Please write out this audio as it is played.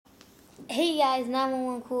Hey guys,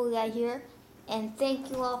 911 Cool Guy here, and thank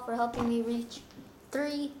you all for helping me reach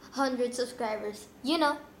 300 subscribers. You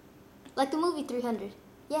know, like the movie 300.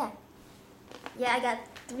 Yeah, I got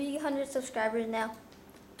 300 subscribers now,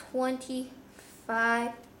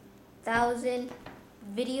 25,000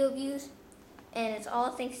 video views, and it's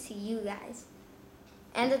all thanks to you guys.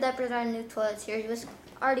 And the Diapers Are New Toilet series was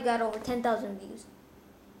already got over 10,000 views.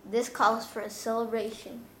 This calls for a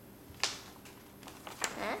celebration.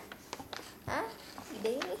 Huh? Huh? You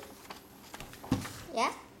dig me?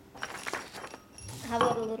 Yeah? How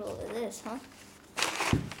about a little of this, huh?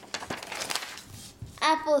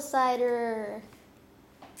 Apple cider.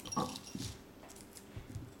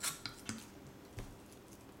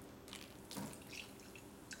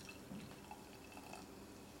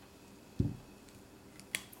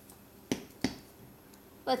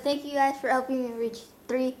 But thank you guys for helping me reach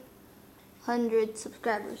 300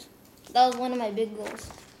 subscribers. That was one of my big goals.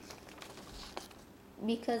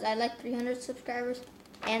 Because I like 300 subscribers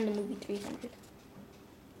and the movie 300.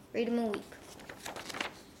 Rate them a week.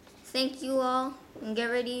 Thank you all, and get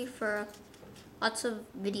ready for lots of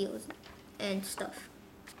videos and stuff.